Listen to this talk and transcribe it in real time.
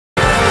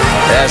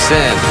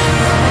SN.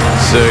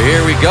 So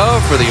here we go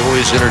for the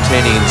always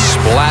entertaining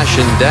Splash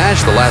and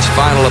Dash, the last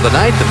final of the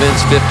night, the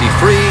men's 50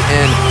 free.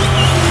 And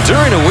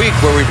during a week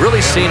where we've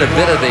really seen a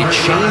bit of a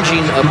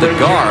changing of the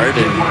guard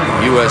in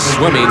U.S.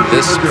 swimming,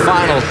 this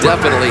final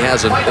definitely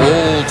has an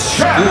old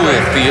school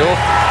feel.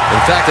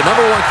 In fact, the #1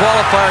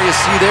 qualifier you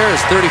see there is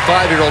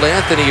 35-year-old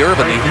Anthony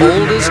Irvin, the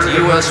oldest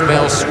U.S.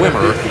 male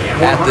swimmer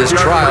at this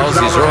trials.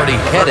 He's already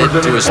headed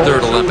to his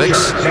 3rd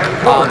Olympics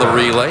on the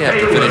relay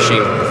after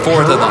finishing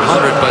 4th in the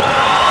 100. But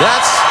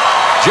that's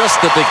just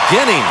the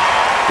beginning,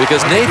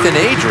 because Nathan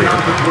Adrian,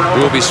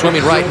 who will be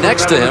swimming right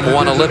next to him,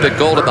 won Olympic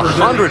gold at the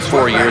 100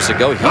 4 years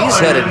ago. He's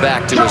headed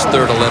back to his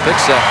 3rd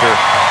Olympics after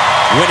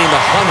winning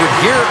the 100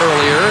 here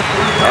earlier.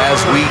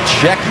 As we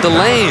check the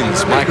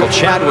lanes, Michael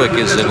Chadwick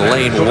is in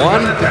lane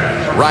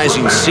 1,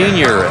 rising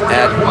senior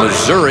at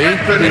Missouri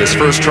in his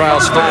first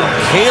trials final.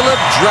 Caleb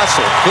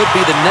Dressel could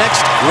be the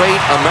next great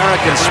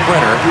American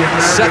sprinter,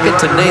 second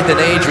to Nathan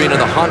Adrian in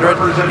the 100.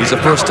 He's a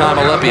first-time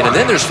Olympian. And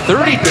then there's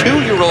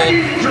 32-year-old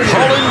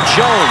Cullen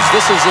Jones.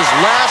 This is his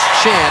last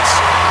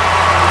chance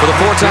for the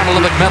 4-time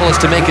Olympic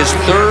medalist to make his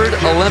 3rd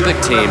Olympic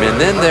team.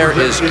 And then there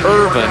is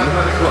Irvin,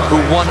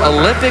 who won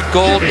Olympic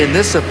gold in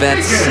this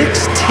event 16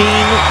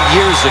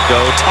 years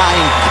ago,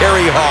 tying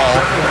Kerry Hall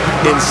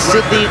in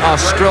Sydney,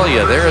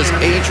 Australia. There is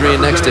Adrian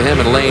next to him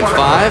in lane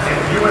 5.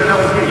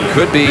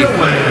 Could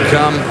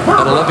become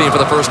an Olympian for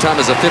the first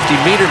time as a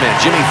 50-meter man.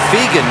 Jimmy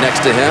Fegan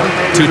next to him,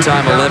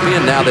 2-time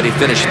Olympian, now that he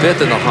finished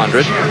 5th in the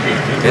 100.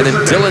 And then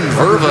Dylan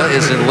Verva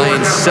is in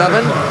lane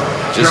 7.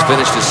 Just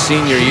finished his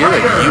senior year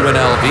at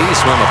UNLV,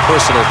 swam a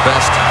personal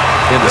best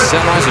in the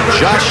semis, and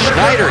Josh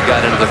Schneider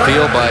got into the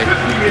field by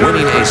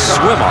winning a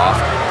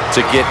swim-off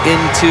to get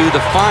into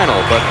the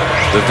final. But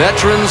the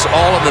veterans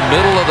all in the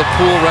middle of the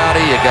pool,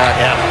 Rowdy. You got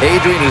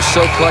Adrian, who's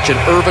so clutch, and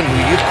Irvin,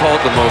 who you've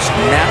called the most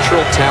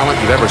natural talent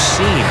you've ever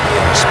seen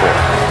in the sport.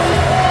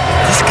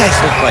 These guys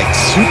look like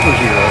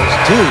superheroes,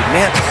 dude,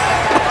 man.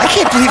 I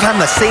can't believe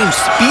I'm the same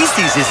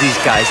species as these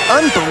guys.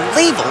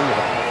 Unbelievable.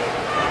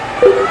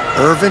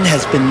 Irvin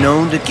has been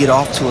known to get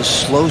off to a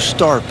slow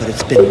start, but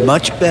it's been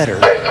much better.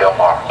 Here,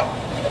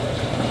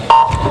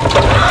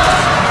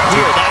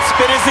 that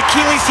spin is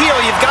Achilles' heel.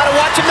 You've got to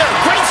watch him there.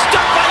 Great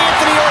start by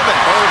Anthony Irvin.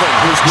 Irvin,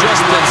 who's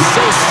just been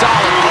so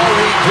solid all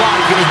week long.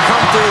 Can he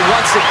come through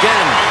once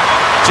again?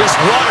 Just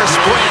water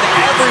spraying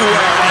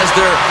everywhere as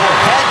they're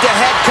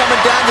head-to-head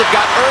coming down. You've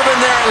got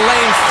Irvin there in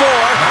lane 4.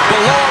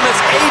 Below him is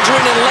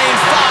Adrian in lane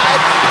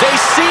 5. They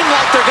seem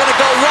like they're going to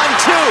go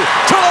 1-2.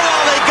 To the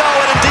wall they go,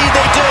 and indeed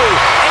they do.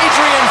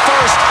 Adrian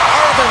first,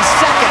 Irvin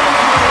second.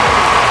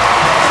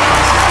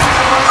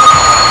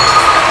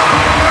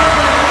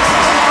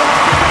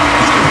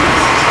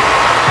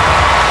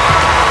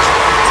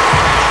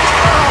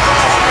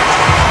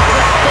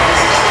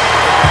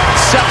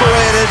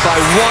 Separated by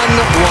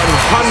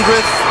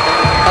 1/100th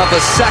of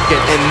a second,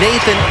 and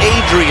Nathan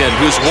Adrian,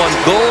 who's won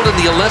gold in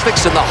the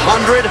Olympics in the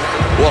 100,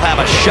 will have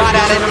a shot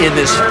at it in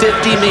this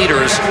 50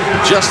 meters,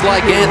 just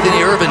like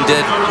Anthony Irvin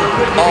did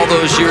all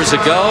those years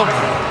ago.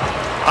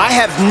 I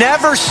have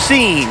never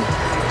seen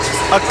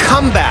a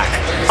comeback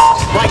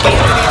like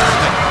Anthony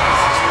Irvin.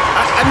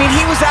 I mean,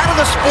 he was out of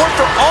the sport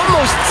for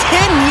almost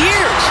 10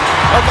 years.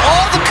 Of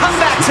all the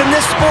comebacks in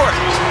this sport,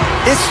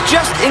 it's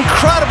just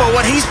incredible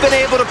what he's been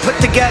able to put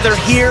together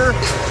here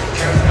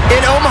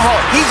in Omaha.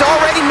 He's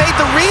already made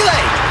the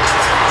relay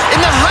in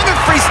the 100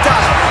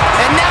 freestyle,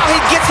 and now he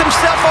gets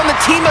himself on the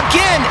team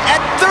again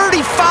at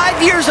 35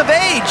 years of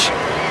age.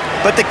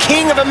 But the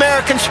king of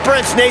American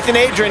sprints, Nathan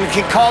Adrian,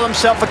 can call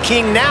himself a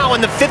king now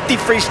in the 50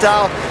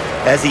 freestyle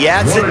as he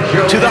adds it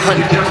to the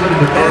 100.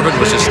 Irvin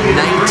was just 19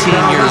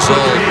 years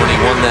old when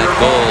he won that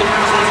gold,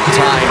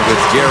 tied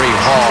with Gary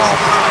Hall.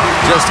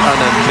 Just an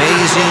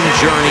amazing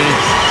journey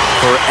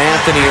for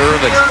Anthony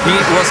Irvin. He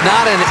was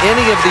not in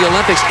any of the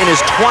Olympics in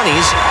his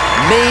 20s,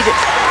 made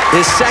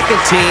his second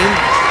team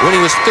when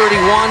he was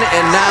 31,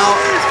 and now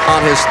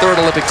on his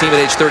 3rd Olympic team at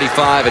age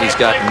 35, and he's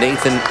got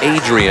Nathan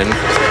Adrian,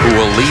 who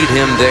will lead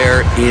him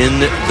there in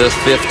the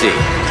 50.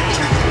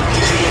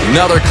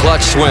 Another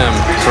clutch swim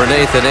for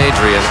Nathan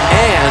Adrian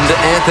and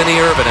Anthony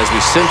Irvin as we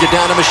send you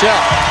down to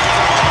Michelle.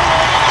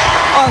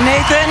 Oh,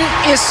 Nathan,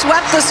 you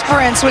swept the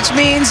sprints, which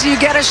means you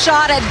get a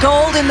shot at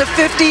gold in the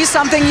 50,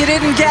 something you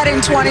didn't get in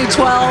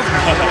 2012.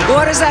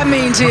 What does that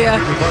mean to you?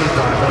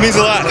 It means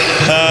a lot.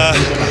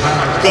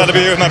 Glad to be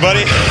here with my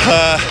buddy.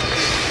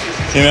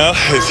 You know,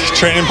 his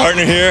training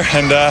partner here,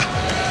 and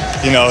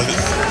you know,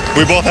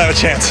 we both have a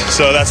chance.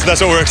 So that's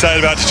what we're excited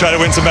about, to try to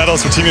win some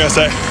medals for Team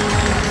USA.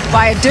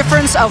 By a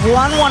difference of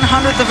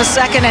 1/100th of a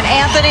second. And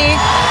Anthony,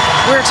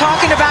 we're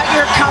talking about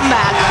your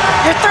comeback.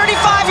 You're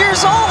 35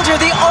 years old. You're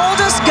the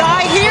oldest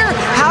guy here.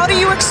 How do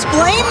you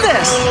explain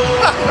this?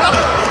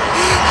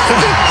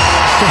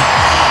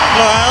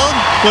 Well,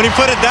 when you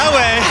put it that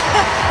way.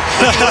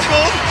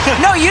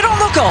 No, you don't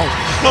look old.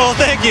 Oh,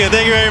 thank you.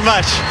 Thank you very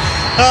much.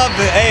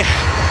 Hey,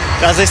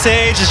 as they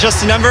say, age is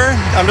just a number.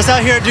 I'm just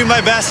out here to do my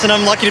best, and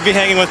I'm lucky to be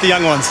hanging with the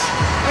young ones.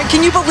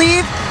 Can you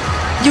believe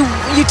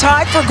you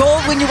tied for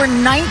gold when you were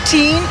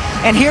 19?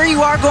 And here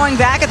you are going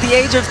back at the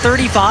age of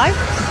 35?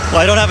 Well,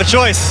 I don't have a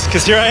choice,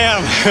 because here I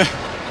am.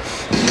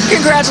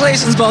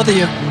 Congratulations, both of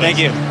you. Thank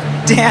you.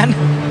 Dan.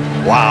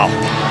 Wow.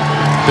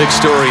 Big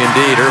story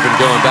indeed. Irvin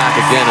going back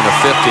again in the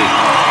 50.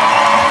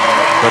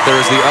 But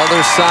there's the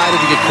other side of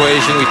the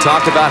equation. We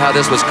talked about how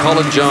this was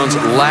Cullen Jones'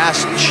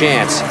 last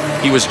chance.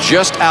 He was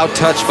just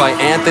out-touched by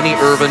Anthony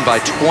Irvin by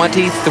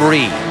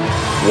 23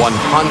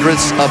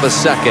 100ths of a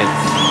second.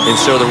 And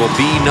so there will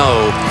be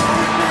no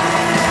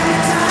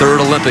third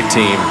Olympic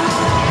team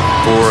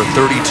for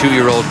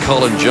 32-year-old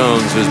Cullen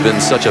Jones, who's been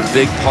such a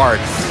big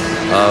part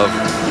of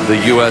the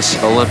U.S.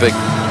 Olympic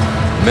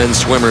men's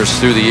swimmers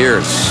through the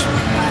years.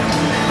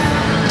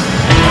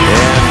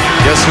 And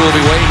guess who will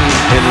be waiting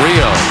in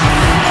Rio?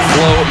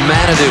 Flo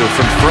Manadou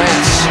from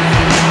France.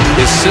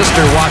 His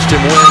sister watched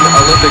him win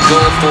Olympic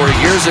gold 4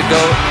 years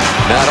ago.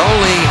 Not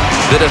only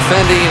the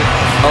defending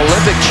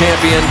Olympic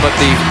champion, but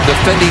the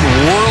defending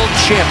world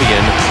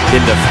champion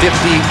in the 50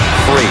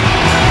 free.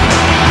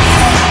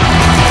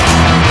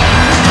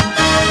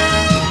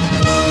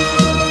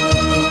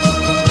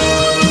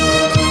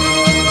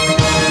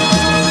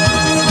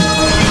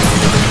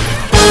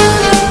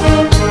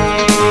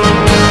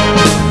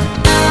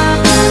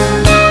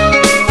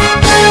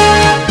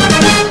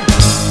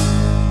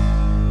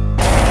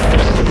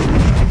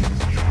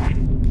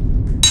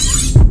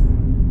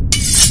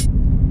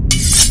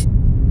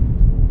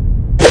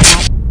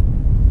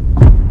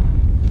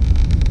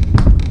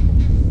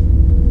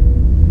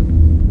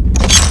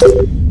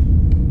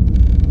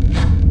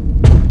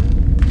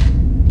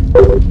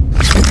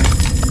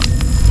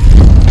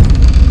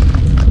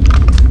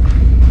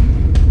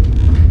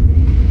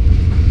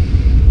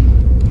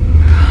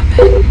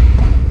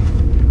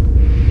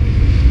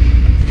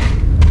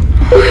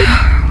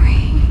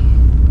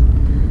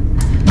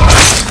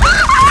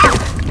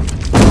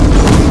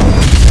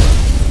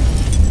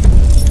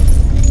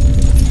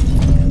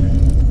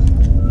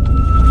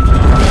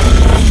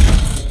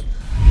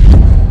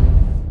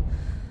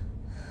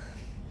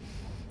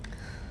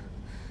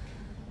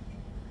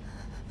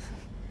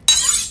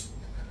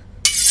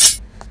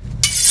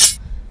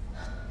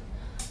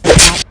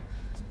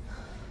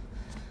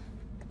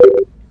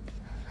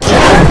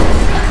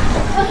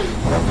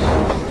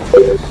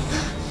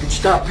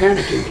 Stop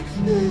panicking.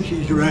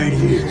 She's right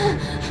here.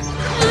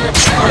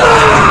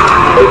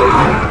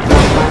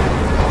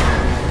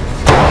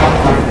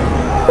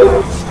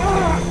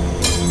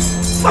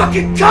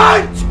 Fucking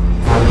cunt!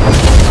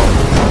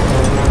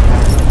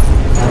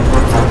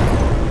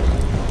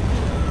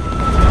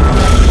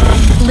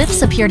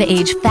 Lips appear to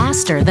age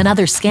faster than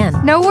other skin.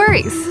 No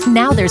worries.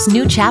 Now there's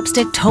new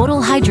Chapstick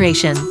Total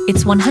Hydration.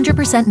 Its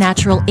 100%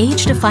 natural,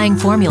 age-defying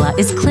formula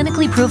is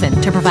clinically proven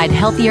to provide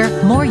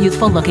healthier, more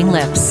youthful-looking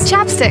lips.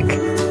 Chapstick.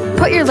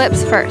 Put your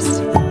lips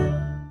first.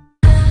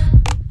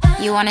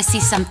 You want to see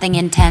something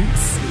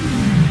intense?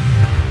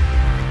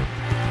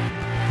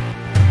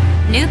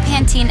 New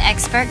Pantene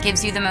Expert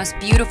gives you the most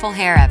beautiful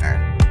hair ever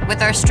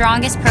with our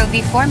strongest Pro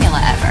V formula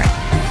ever.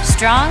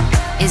 Strong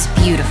is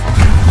beautiful.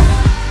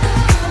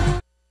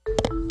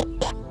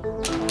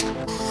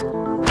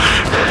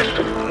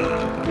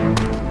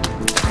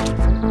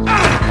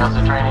 How's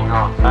the training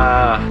going?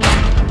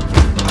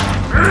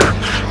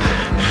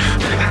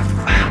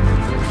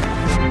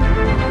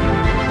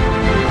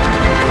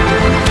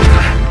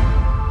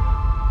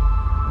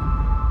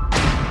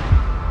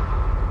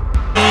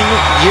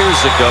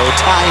 Years ago,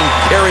 tying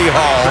Kerry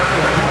Hall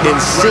in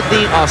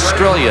Sydney,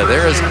 Australia.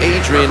 There is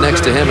Adrian next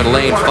to him in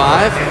lane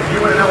 5.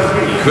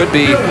 Could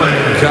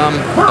become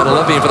an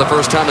Olympian for the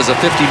first time as a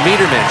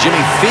 50-meter man. Jimmy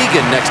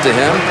Fegan next to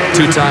him,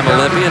 two-time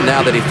Olympian,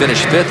 now that he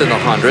finished 5th in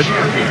the 100.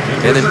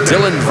 And then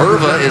Dylan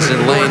Verva is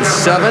in lane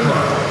 7.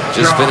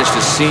 Just finished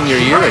his senior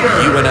year at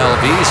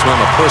UNLV, swam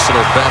a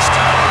personal best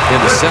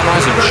in the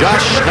semis. And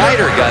Josh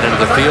Schneider got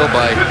into the field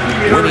by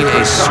winning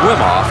a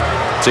swim-off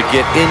to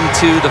get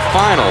into the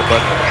final. But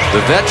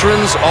the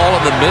veterans all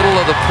in the middle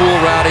of the pool,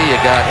 Rowdy.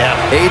 You got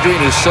Adrian,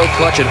 who's so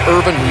clutch, and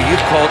Irvin, who you've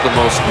called the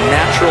most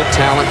natural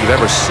talent you've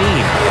ever seen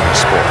in the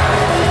sport.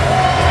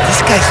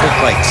 These guys look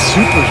like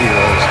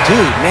superheroes.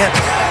 Dude, man,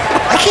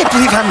 I can't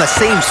believe I'm the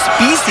same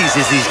species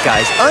as these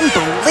guys.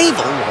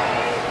 Unbelievable.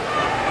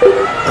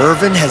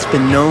 Irvin has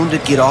been known to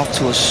get off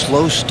to a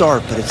slow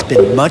start, but it's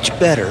been much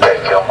better.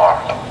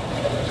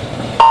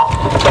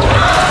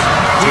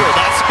 Here,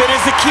 that spin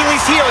is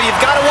Achilles' heel. You've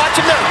got to watch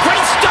him there.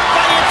 Great stuff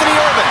by Anthony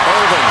Irvin.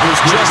 Irvin,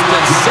 who's just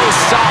been so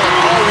solid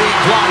all week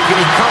long. Can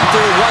he come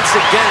through once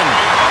again?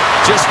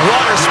 Just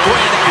water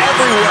spraying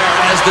everywhere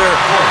as they're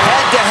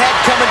head-to-head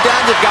coming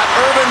down. You've got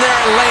Irvin there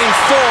in lane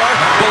 4.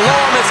 Below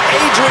him is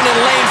Adrian in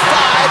lane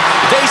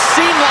 5. They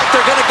seem like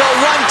they're going to go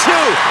 1-2.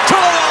 To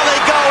it all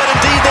they go, and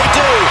indeed they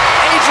do.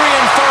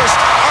 Adrian first,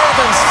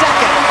 Irvin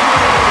second.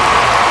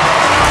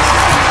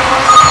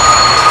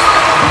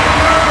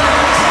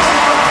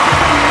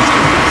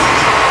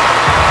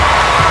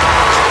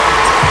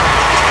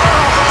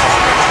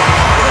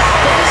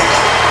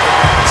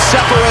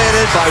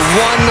 Separated by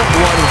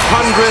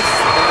 1/100th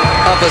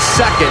of a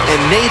second, and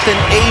Nathan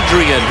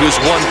Adrian, who's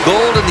won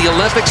gold in the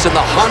Olympics in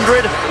the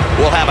 100,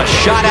 will have a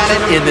shot at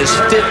it in this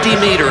 50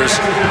 meters,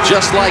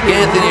 just like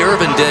Anthony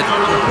Irvin did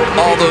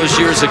all those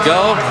years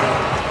ago.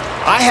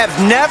 I have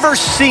never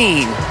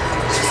seen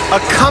a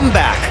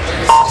comeback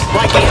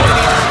like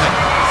Anthony Irvin.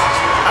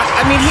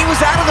 I mean, he was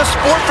out of the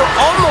sport for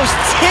almost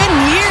 10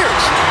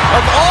 years.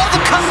 Of all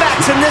the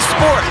comebacks in this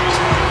sport,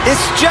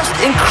 it's just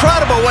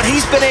incredible what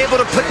he's been able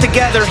to put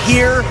together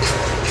here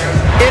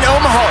in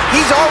Omaha.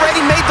 He's already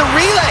made the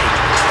relay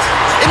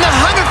in the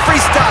 100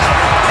 freestyle,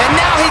 and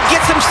now he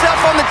gets himself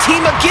on the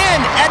team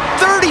again at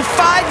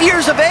 35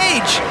 years of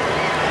age.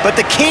 But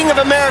the king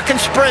of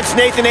American sprints,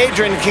 Nathan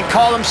Adrian, can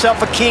call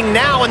himself a king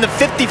now in the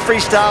 50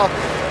 freestyle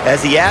as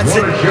he adds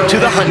it to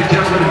the 100.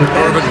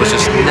 Irvin was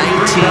just 19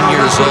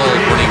 years old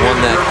when he won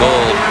that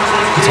gold,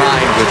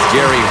 timed with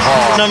Gary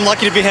Hall. And I'm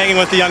lucky to be hanging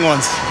with the young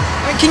ones.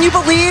 Can you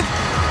believe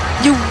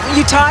you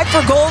tied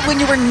for gold when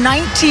you were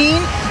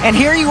 19, and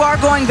here you are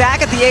going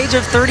back at the age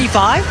of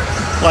 35?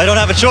 Well, I don't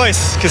have a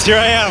choice, because here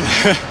I am.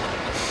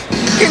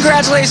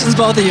 Congratulations,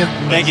 both of you.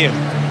 Thank you.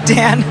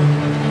 Dan.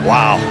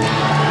 Wow.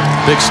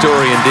 Big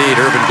story indeed.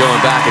 Irvin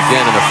going back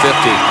again in the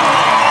 50.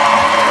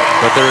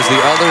 But there's the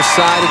other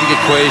side of the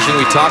equation.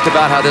 We talked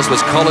about how this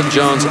was Cullen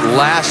Jones'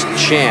 last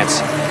chance.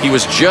 He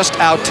was just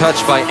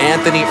out-touched by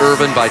Anthony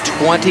Irvin by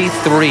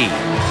 23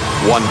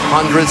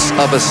 100ths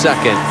of a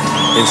second.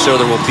 And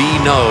so there will be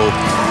no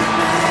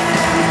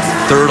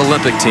third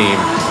Olympic team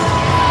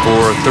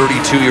for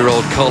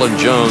 32-year-old Cullen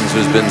Jones,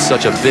 who's been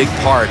such a big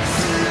part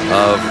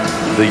of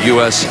the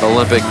U.S.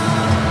 Olympic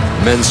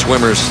men's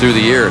swimmers through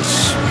the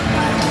years.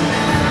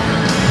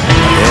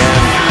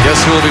 And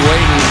guess who will be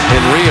waiting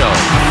in Rio?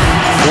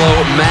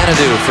 Flo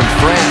Manadou from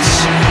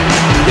France.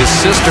 His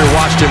sister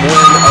watched him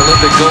win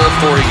Olympic gold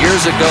 4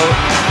 years ago.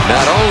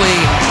 Not only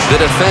the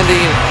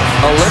defending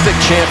Olympic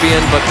champion,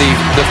 but the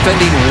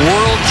defending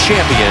world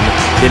champion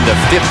in the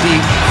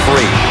 50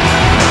 free.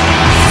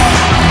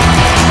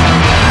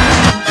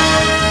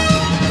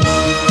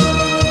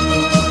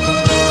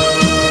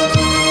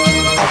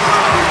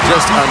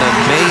 Just an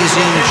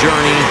amazing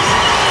journey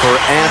for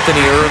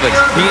Anthony Irvin.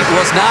 He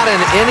was not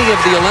in any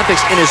of the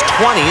Olympics in his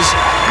 20s,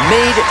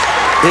 made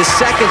his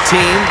second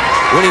team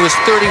when he was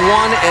 31,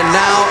 and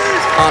now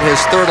on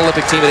his third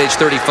Olympic team at age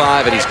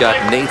 35, and he's got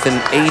Nathan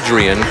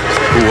Adrian,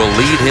 who will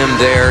lead him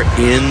there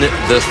in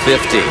the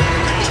 50.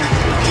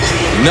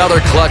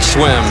 Another clutch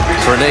swim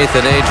for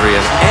Nathan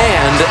Adrian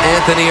and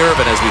Anthony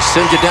Irvin as we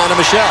send you down to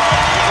Michelle.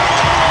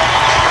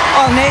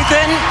 Oh,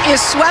 Nathan, you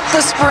swept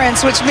the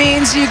sprints, which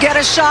means you get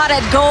a shot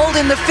at gold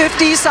in the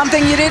 50,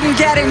 something you didn't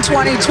get in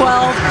 2012.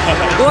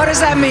 What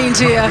does that mean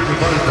to you?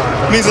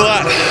 It means a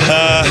lot.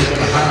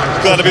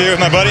 Glad to be here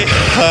with my buddy.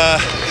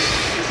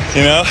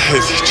 You know,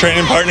 his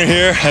training partner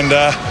here, and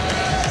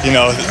you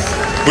know,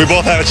 we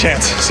both have a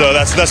chance. So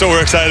that's what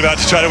we're excited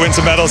about, to try to win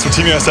some medals for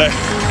Team USA.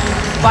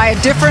 By a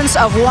difference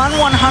of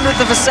 1/100th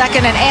of a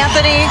second. And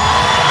Anthony,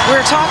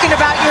 we're talking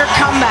about your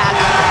comeback.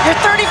 You're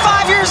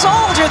 35 years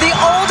old. You're the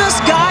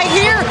oldest guy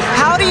here.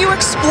 How do you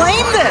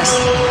explain this?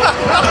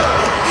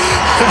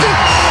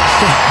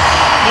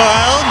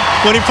 Well,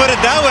 when you put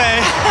it that way.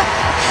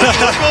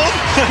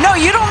 No,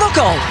 you don't look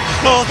old.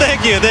 Oh,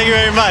 thank you. Thank you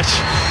very much.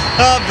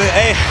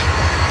 Hey,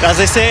 as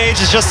they say,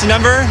 age is just a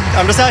number.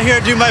 I'm just out here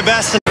to do my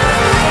best.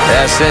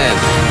 SN.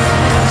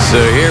 So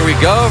here we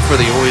go for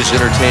the always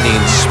entertaining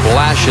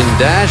Splash and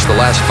Dash, the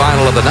last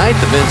final of the night,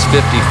 the men's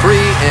 50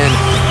 free. And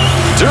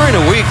during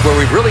a week where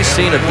we've really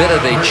seen a bit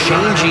of a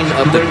changing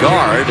of the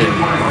guard in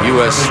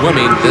U.S.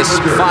 swimming, this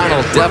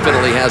final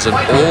definitely has an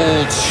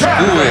old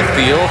school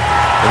feel.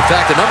 In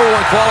fact, the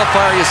 #1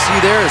 qualifier you see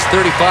there is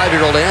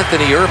 35-year-old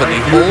Anthony Irvin,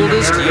 the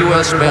oldest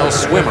U.S. male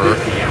swimmer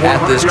at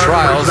this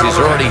trials. He's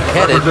already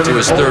headed to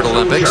his third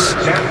Olympics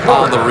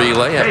on the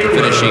relay after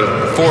finishing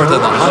 4th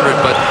in the 100.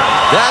 But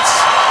that's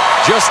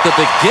just the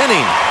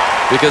beginning,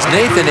 because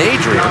Nathan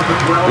Adrian,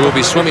 who will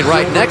be swimming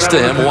right next to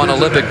him, won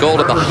Olympic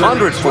gold at the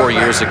 100 4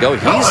 years ago.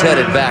 He's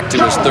headed back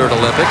to his third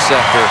Olympics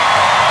after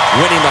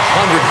winning the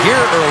 100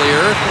 here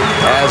earlier.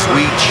 As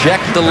we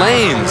check the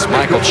lanes,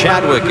 Michael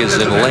Chadwick is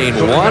in lane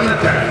 1,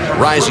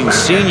 rising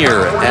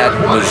senior at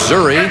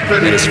Missouri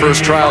in his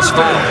first trials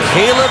final.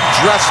 Caleb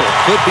Dressel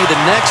could be the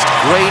next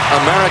great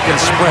American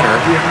sprinter,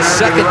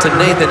 second to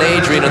Nathan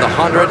Adrian in the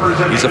 100.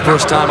 He's a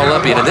first-time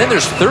Olympian. And then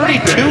there's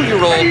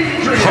 32-year-old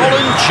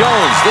Cullen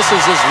Jones. This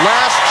is his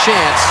last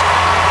chance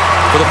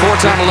for the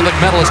 4-time Olympic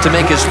medalist to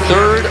make his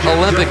third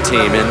Olympic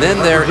team. And then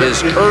there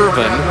is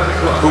Irvin,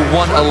 who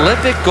won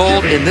Olympic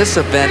gold in this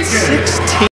event 16